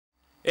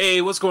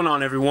Hey, what's going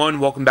on everyone?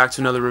 Welcome back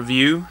to another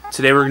review.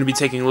 Today we're going to be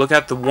taking a look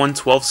at the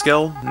 1/12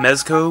 scale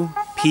Mezco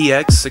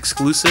PX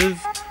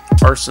exclusive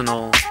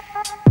Arsenal.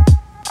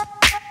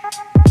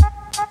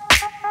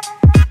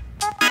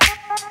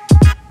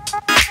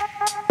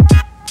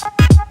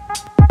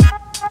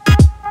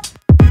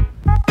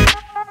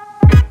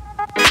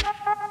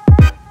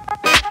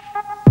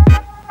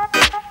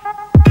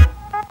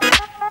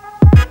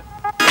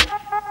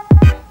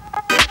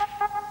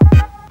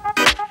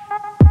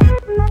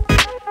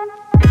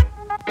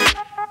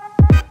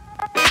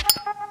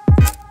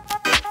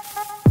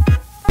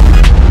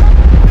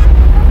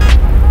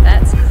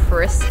 That's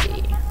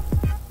crispy.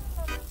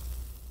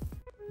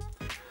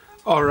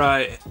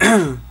 Alright,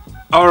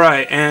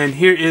 alright, and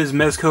here is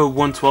Mezco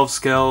 1/12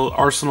 scale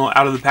Arsenal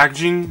out of the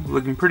packaging,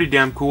 looking pretty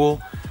damn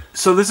cool.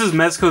 So this is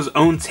Mezco's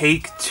own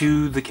take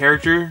to the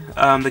character.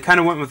 They kind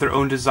of went with their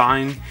own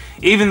design,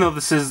 even though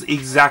this is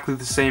exactly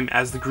the same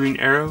as the Green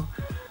Arrow.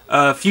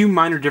 A few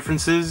minor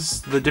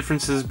differences, the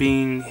differences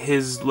being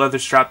his leather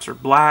straps are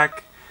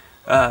black,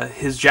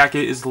 his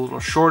jacket is a little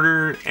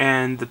shorter,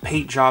 and the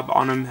paint job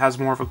on him has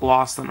more of a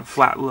gloss than a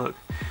flat look.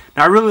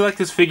 Now I really like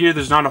this figure.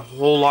 There's not a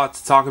whole lot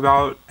to talk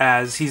about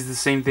as he's the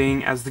same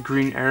thing as the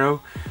Green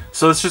Arrow.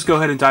 So let's just go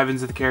ahead and dive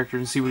into the character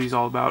and see what he's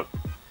all about.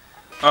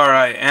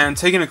 Alright, and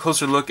taking a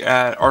closer look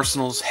at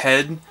Arsenal's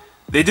head,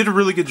 they did a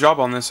really good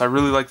job on this. I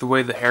really like the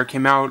way the hair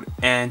came out,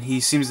 and he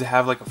seems to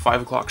have like a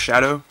 5 o'clock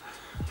shadow.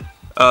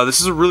 This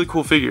is a really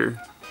cool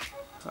figure.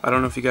 I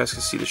don't know if you guys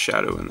can see the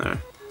shadow in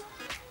there.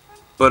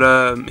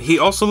 But he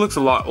also looks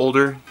a lot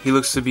older. He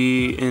looks to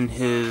be in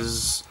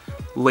his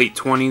late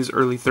 20s,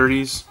 early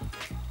 30s.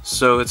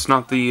 So it's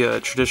not the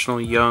traditional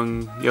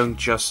young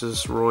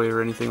Justice Roy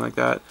or anything like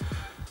that.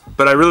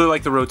 But I really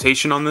like the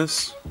rotation on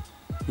this.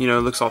 You know,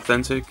 it looks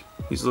authentic.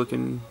 He's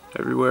looking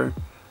everywhere.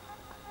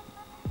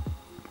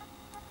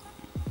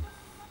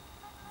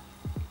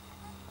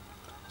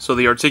 So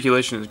the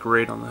articulation is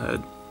great on the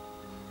head.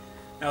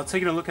 Now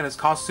taking a look at his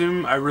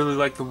costume, I really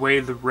like the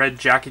way the red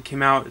jacket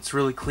came out. It's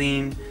really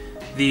clean.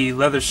 The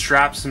leather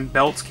straps and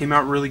belts came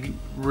out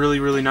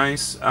really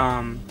nice.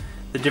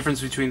 The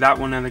difference between that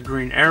one and the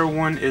Green Arrow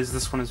one is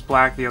this one is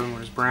black, the other one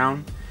is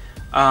brown.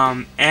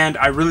 And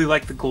I really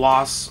like the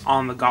gloss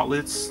on the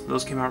gauntlets.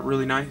 Those came out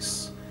really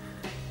nice.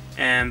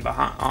 And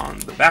on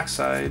the back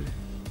side,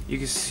 you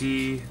can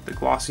see the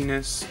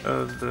glossiness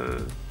of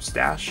the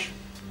stash.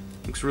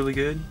 Looks really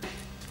good.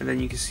 And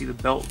then you can see the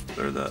belt,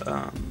 or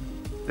the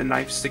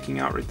knife sticking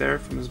out right there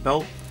from his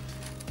belt.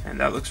 And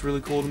that looks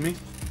really cool to me.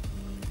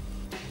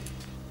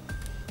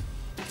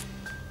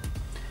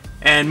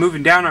 And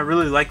moving down, I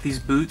really like these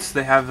boots.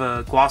 They have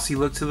a glossy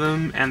look to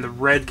them, and the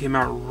red came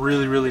out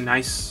really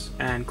nice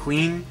and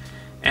clean,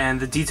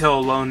 and the detail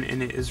alone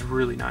in it is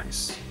really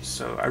nice.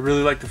 So I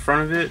really like the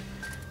front of it,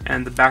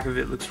 and the back of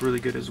it looks really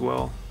good as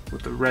well,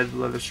 with the red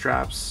leather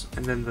straps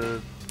and then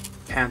the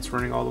pants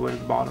running all the way to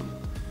the bottom.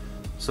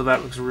 So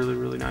that looks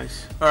really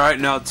nice. Alright,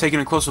 now taking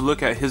a closer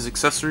look at his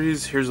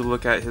accessories, here's a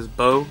look at his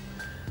bow.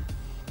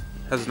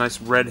 Has a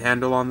nice red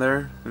handle on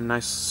there, and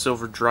nice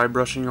silver dry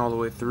brushing all the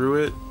way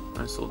through it.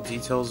 Nice little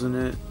details in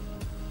it,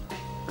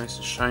 nice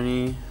and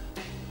shiny.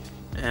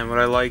 And what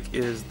I like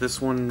is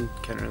this one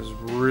kind of is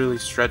really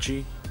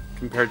stretchy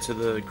compared to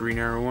the Green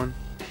Arrow one.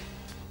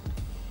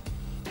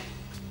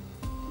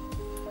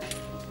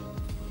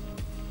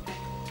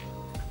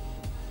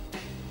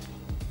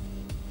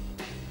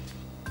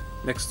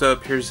 Next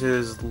up, here's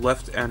his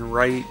left and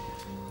right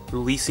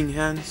releasing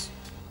hands.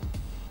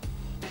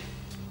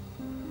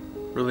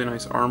 Really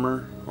nice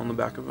armor on the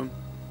back of him.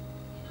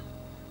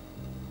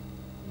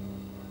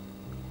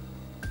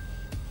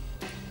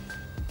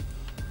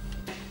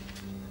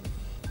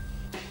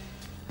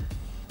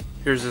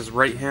 Here's his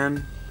right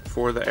hand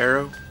for the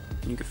arrow.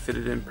 You can fit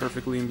it in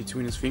perfectly in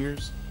between his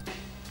fingers.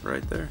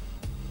 Right there.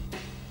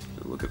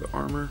 Look at the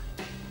armor.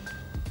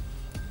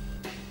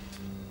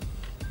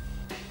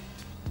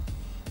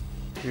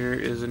 Here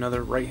is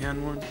another right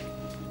hand one.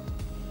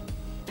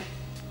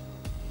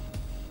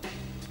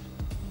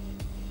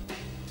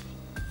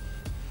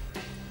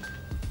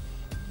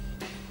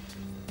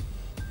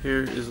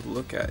 Here is a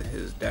look at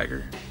his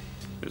dagger.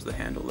 There's the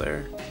handle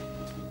there.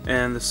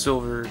 And the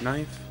silver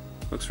knife.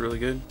 Looks really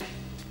good.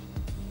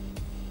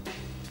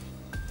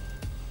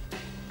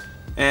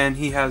 And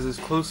he has his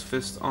closed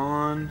fist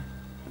on,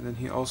 and then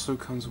he also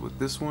comes with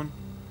this one.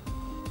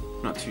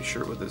 Not too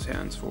sure what this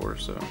hand's for,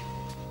 so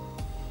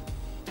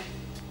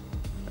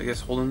I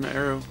guess holding the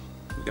arrow.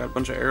 We got a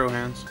bunch of arrow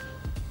hands.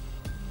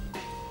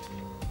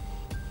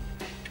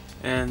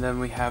 And then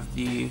we have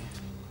the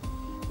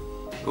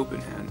open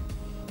hand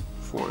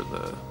for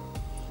the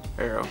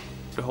arrow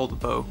to hold the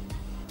bow.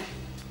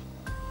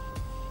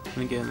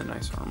 And again, the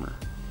nice armor.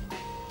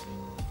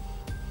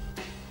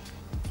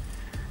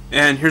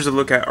 And here's a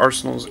look at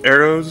Arsenal's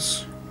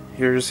arrows.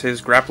 Here's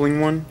his grappling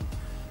one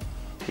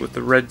with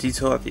the red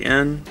detail at the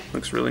end.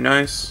 Looks really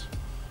nice.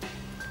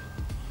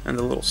 And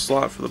the little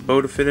slot for the bow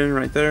to fit in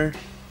right there.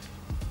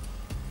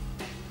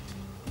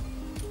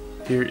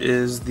 Here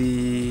is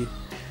the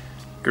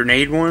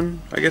grenade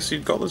one, I guess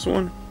you'd call this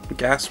one.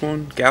 gas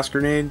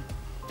grenade,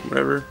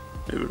 whatever,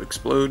 it would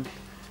explode.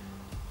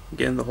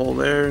 Again, the hole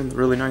there, and the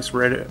really nice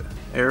red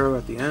arrow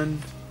at the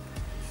end.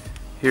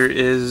 Here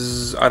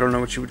is, I don't know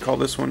what you would call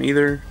this one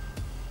either.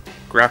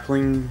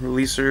 Grappling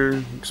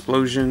releaser,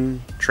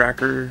 explosion,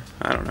 tracker,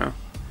 I don't know.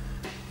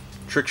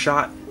 Trick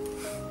shot.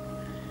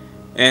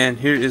 And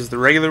here is the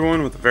regular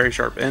one with a very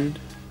sharp end.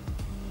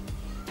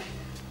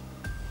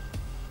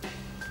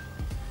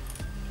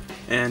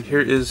 And here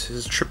is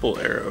his triple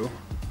arrow.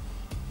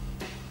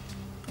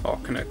 All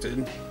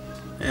connected.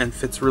 And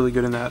fits really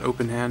good in that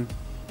open hand.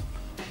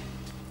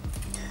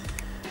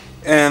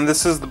 And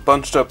this is the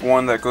bunched up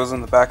one that goes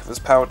in the back of his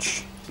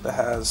pouch that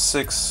has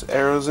 6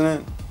 arrows in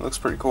it. Looks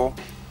pretty cool.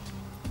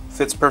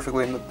 Fits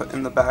perfectly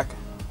in the back.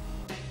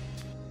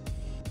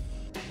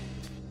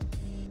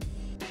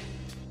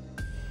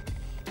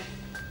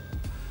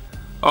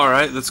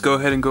 Alright, let's go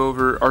ahead and go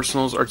over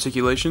Arsenal's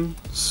articulation.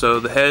 So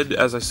the head,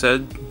 as I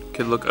said,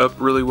 could look up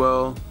really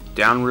well,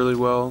 down really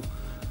well,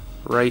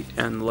 right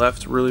and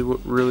left really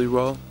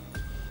well.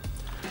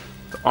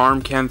 The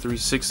arm can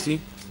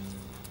 360.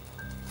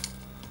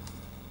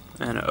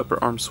 And an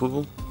upper arm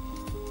swivel.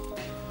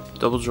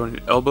 Double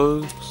jointed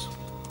elbows.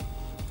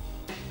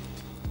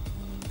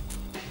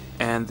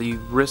 And the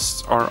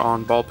wrists are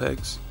on ball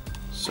pegs.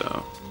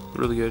 So,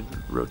 really good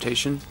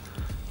rotation.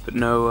 But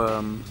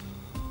no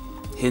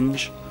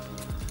hinge.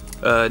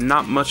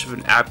 Not much of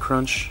an ab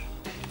crunch.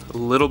 A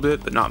little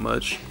bit, but not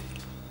much.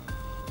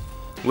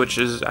 Which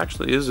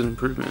actually is an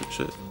improvement.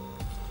 Shit.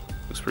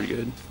 Looks pretty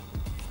good.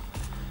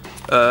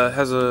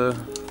 Has a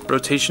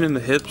rotation in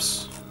the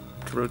hips.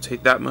 Can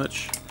rotate that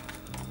much.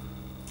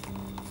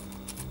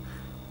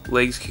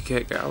 Legs can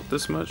kick out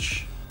this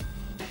much.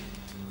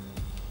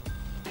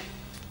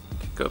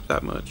 Kick up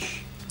that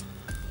much.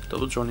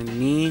 Double jointed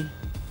knee.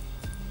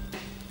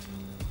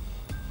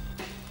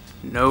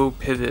 No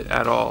pivot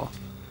at all,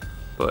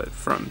 but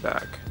front and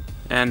back.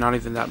 And not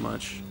even that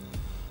much.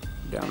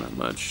 Down that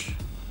much.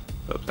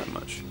 Up that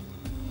much.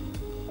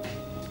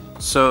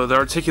 So the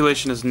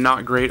articulation is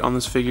not great on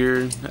this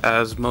figure,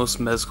 as most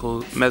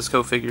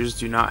Mezco figures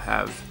do not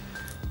have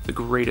the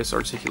greatest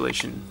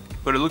articulation.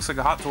 But it looks like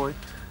a hot toy.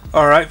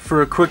 Alright,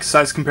 for a quick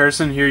size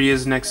comparison, here he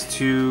is next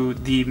to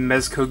the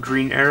Mezco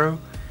Green Arrow.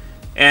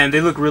 And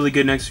they look really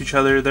good next to each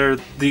other. They're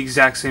the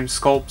exact same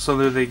sculpt, so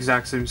they're the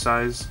exact same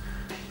size.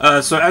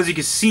 So as you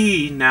can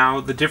see now,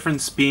 the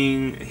difference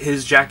being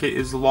his jacket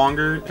is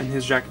longer and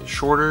his jacket is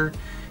shorter.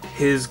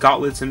 His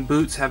gauntlets and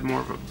boots have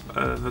more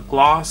of a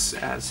gloss,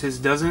 as his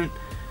doesn't.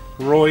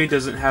 Roy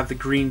doesn't have the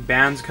green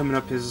bands coming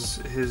up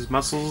his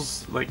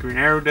muscles like Green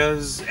Arrow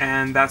does,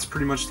 and that's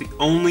pretty much the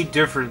only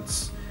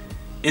difference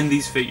in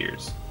these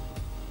figures.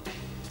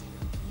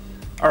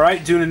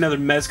 Alright, doing another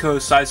Mezco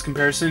size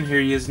comparison.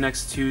 Here he is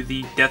next to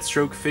the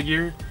Deathstroke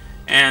figure,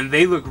 and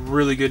they look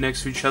really good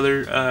next to each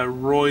other.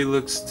 Roy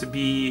looks to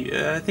be,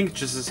 I think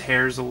just his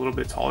hair is a little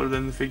bit taller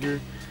than the figure,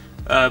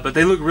 but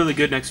they look really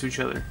good next to each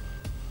other.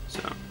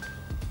 So,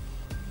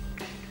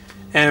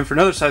 and for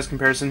another size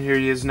comparison, here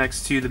he is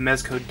next to the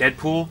Mezco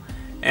Deadpool,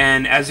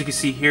 and as you can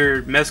see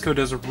here, Mezco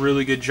does a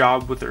really good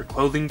job with their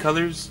clothing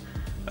colors.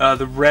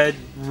 The red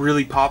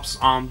really pops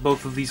on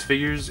both of these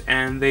figures,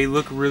 and they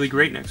look really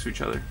great next to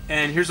each other.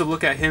 And here's a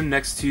look at him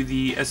next to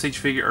the SH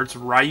Figure Arts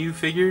Ryu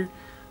figure.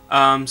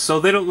 So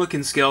they don't look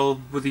in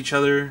scale with each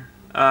other.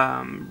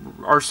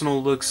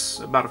 Arsenal looks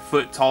about a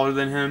foot taller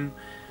than him,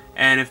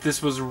 and if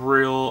this was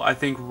real, I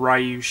think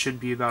Ryu should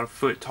be about a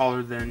foot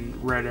taller than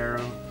Red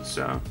Arrow.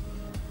 So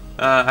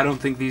I don't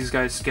think these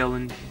guys scale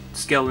in.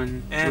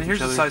 And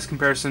here's a size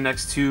comparison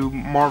next to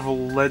Marvel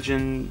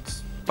Legend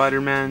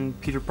Spider-Man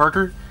Peter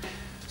Parker.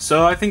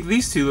 So I think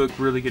these two look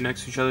really good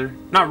next to each other.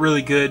 Not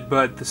really good,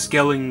 but the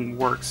scaling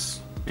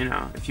works. You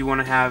know, if you want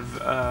to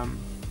have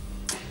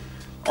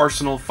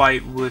Arsenal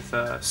fight with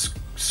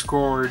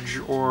Scourge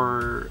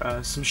or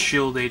some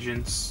shield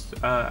agents,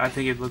 I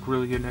think it'd look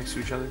really good next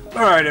to each other.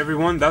 Alright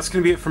everyone, that's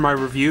going to be it for my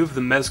review of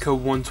the Mezco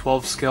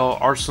 112 scale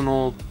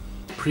Arsenal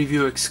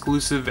preview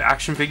exclusive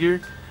action figure.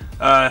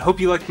 I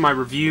hope you liked my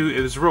review. It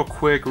was real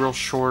quick, real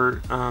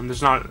short.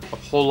 There's not a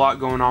whole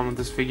lot going on with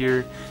this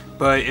figure,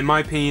 but in my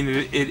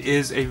opinion, it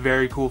is a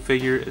very cool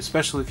figure,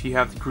 especially if you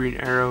have the Green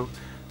Arrow,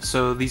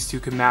 so these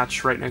two can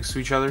match right next to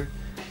each other.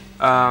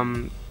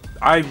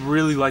 I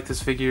really like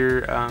this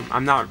figure.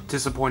 I'm not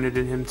disappointed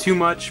in him too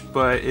much,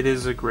 but it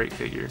is a great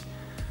figure.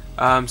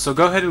 So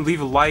go ahead and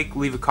leave a like,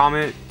 leave a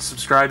comment,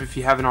 subscribe if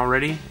you haven't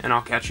already, and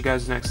I'll catch you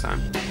guys next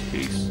time.